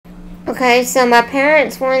Okay, so my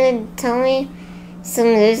parents wanted to tell me some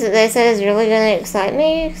news that they said is really going to excite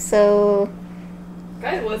me, so...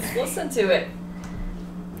 Okay, let's listen to it.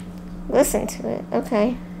 Listen to it,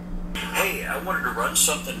 okay. Hey, I wanted to run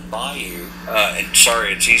something by you, and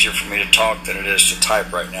sorry, it's easier for me to talk than it is to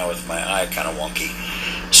type right now with my eye kind of wonky.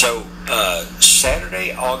 So,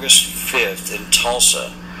 Saturday, August 5th in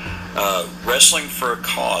Tulsa, Wrestling for a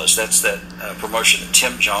Cause, that's that promotion that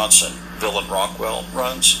Tim Johnson, Villain Rockwell,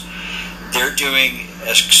 runs. They're doing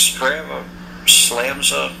Extrava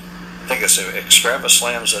Slamza, I think it's Extrava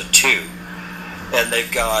Slamza 2, and they've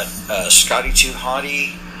got Scotty Too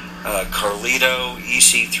Hottie, Carlito,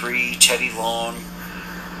 EC3, Teddy Long,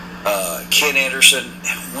 Ken Anderson,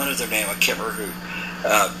 and one other name, I can't remember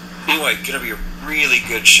who. Anyway, going to be a really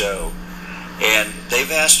good show, and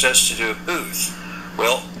they've asked us to do a booth.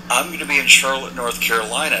 Well, I'm going to be in Charlotte, North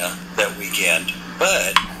Carolina that weekend,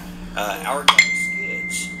 but our guy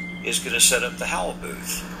Skids is going to set up the HOWL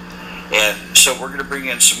booth. And so we're going to bring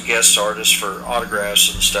in some guest artists for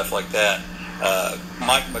autographs and stuff like that.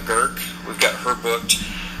 Mike McGurk, we've got her booked.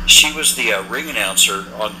 She was the ring announcer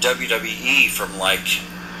on WWE from like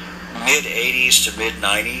mid-80s to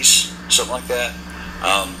mid-90s, something like that.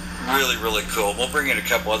 Really, really cool. We'll bring in a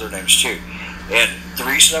couple other names too. And the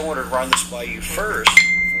reason I wanted to run this by you first,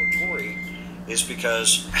 before Tori, is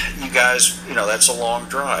because you guys, you know, that's a long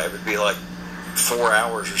drive. It'd be like 4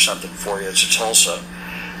 hours or something for you to Tulsa.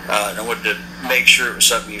 And I wanted to make sure it was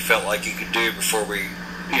something you felt like you could do before we,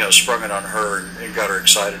 you know, sprung it on her and got her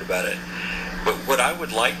excited about it. But what I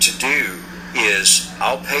would like to do is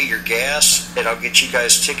I'll pay your gas and I'll get you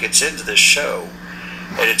guys tickets into this show.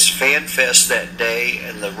 And it's Fan Fest that day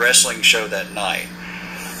and the wrestling show that night.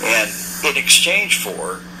 And in exchange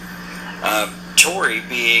for Tori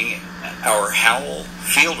being our HOWL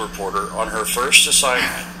field reporter on her first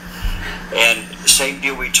assignment, and same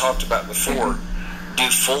deal we talked about before, do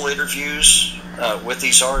full interviews with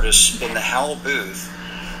these artists in the HOWL booth,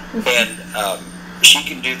 and she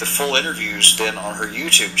can do the full interviews then on her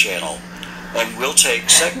YouTube channel, and we'll take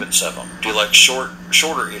segments of them, do like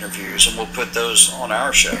shorter interviews, and we'll put those on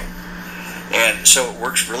our show. And so it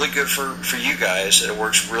works really good for you guys, and it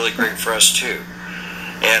works really great for us too.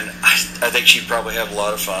 And I think she'd probably have a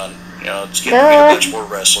lot of fun. You know, it's getting to meet a bunch more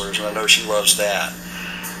wrestlers, and I know she loves that.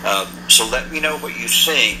 So let me know what you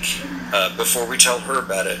think before we tell her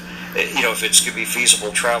about it. You know, if it's going to be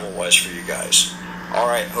feasible travel-wise for you guys. All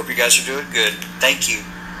right, hope you guys are doing good. Thank you.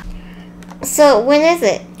 So, when is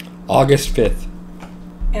it? August 5th.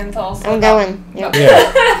 In Tulsa. I'm going. Yep.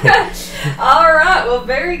 Yeah. All right. Well,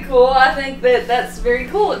 very cool. I think that's very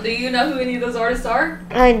cool. Do you know who any of those artists are?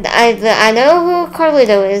 I know who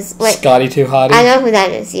Carlito is. Like, Scotty Too Hottie. I know who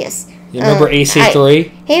that is, yes. You remember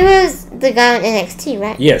EC3? He was the guy on NXT,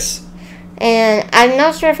 right? Yes. And I'm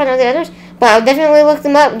not sure if I know the others, but I'll definitely look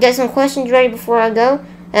them up, get some questions ready before I go,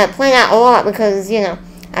 and plan out a lot because, you know,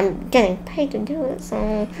 I'm getting paid to do it, so...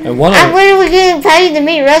 And I'm literally getting paid to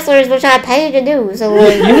meet wrestlers, which I paid to do, so...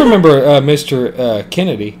 You remember Mr.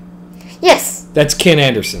 Kennedy? Yes. That's Ken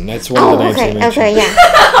Anderson. That's one of the names you mentioned. Okay, yeah.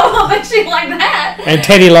 Oh, I bet you like that. And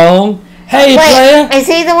Teddy Long. Hey, player! Is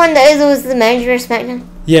he the one that was the manager of SmackDown?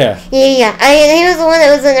 Yeah. Yeah. He was the one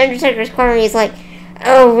that was in Undertaker's corner. He's like,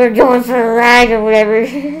 oh, we're going for a ride or whatever.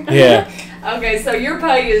 Yeah. Okay, so your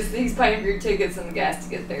pay is he's paying for your tickets and the gas to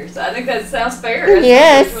get there. So I think that sounds fair.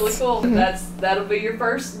 Yes. That's really cool. That'll be your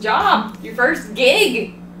first job, your first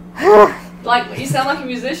gig. Like, you sound like a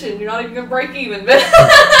musician. You're not even gonna break even, but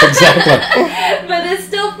exactly. But it's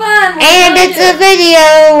still fun. And it's a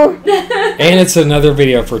video. And it's another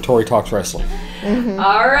video for Tori Talks Wrestling.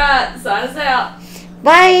 All right, sign us out.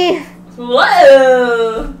 Bye.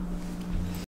 Whoa.